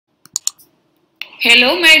Hello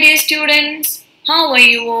my dear students, how are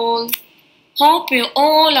you all? Hope you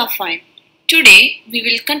all are fine. Today we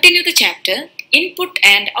will continue the chapter Input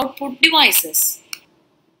and Output Devices.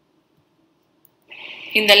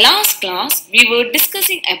 In the last class we were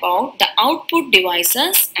discussing about the output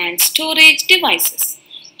devices and storage devices.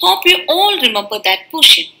 Hope you all remember that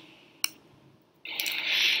portion.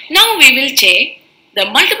 Now we will check the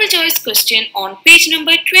multiple choice question on page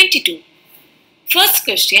number 22. First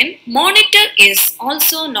question, monitor is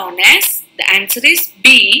also known as, the answer is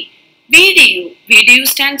B, VDU. VDU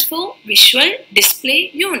stands for Visual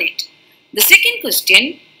Display Unit. The second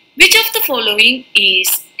question, which of the following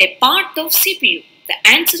is a part of CPU? The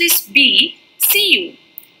answer is B, CU.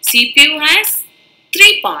 CPU has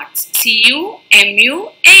three parts, CU, MU,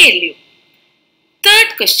 ALU.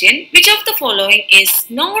 Third question, which of the following is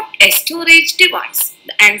not a storage device?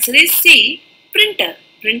 The answer is C, printer.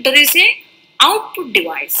 Printer is a output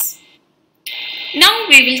device. Now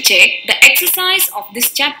we will check the exercise of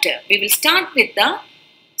this chapter. We will start with the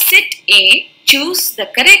set A, choose the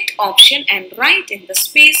correct option and write in the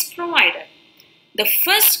space provided. The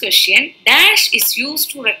first question, dash is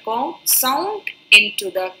used to record sound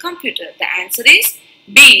into the computer. The answer is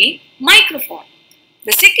B, microphone.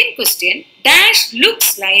 The second question, dash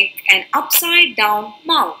looks like an upside down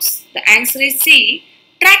mouse. The answer is C,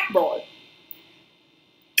 trackball.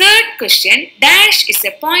 Third question, dash is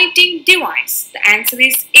a pointing device. The answer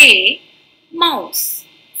is A, mouse.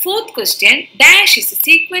 Fourth question, dash is a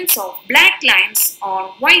sequence of black lines on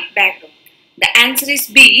white background. The answer is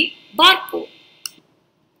B, barcode.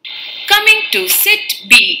 Coming to set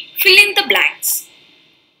B, fill in the blanks.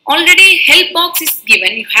 Already help box is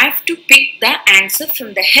given, you have to pick the answer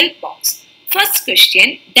from the help box. First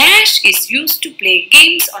question, dash is used to play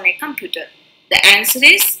games on a computer. The answer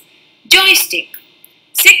is joystick.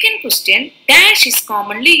 Second question, dash is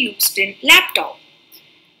commonly used in laptop.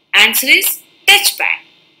 Answer is touchpad.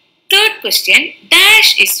 Third question,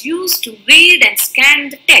 dash is used to read and scan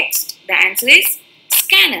the text. The answer is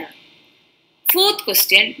scanner. Fourth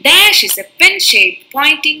question, dash is a pen-shaped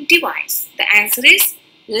pointing device. The answer is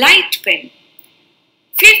light pen.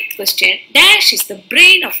 Fifth question, dash is the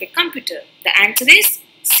brain of a computer. The answer is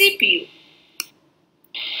CPU.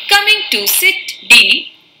 Coming to set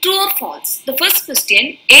D, true or false? The first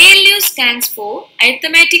question, ALU stands for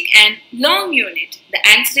arithmetic and long unit. The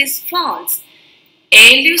answer is false.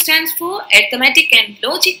 ALU stands for arithmetic and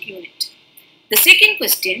logic unit. The second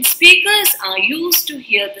question, speakers are used to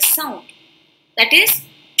hear the sound. That is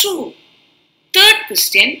true. Third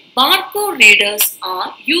question, barcode readers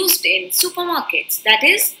are used in supermarkets. That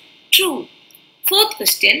is true. Fourth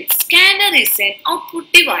question, scanner is an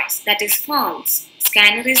output device. That is false.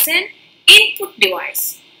 Scanner is an input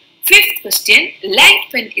device. Fifth question, light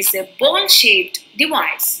pen is a ball-shaped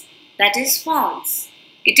device. That is false.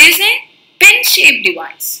 It is a pen-shaped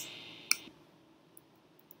device.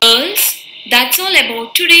 Girls, that's all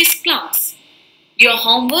about today's class. Your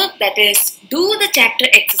homework, that is, do the chapter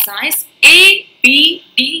exercise A, B,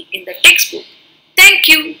 D in the textbook. Thank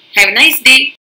you. Have a nice day.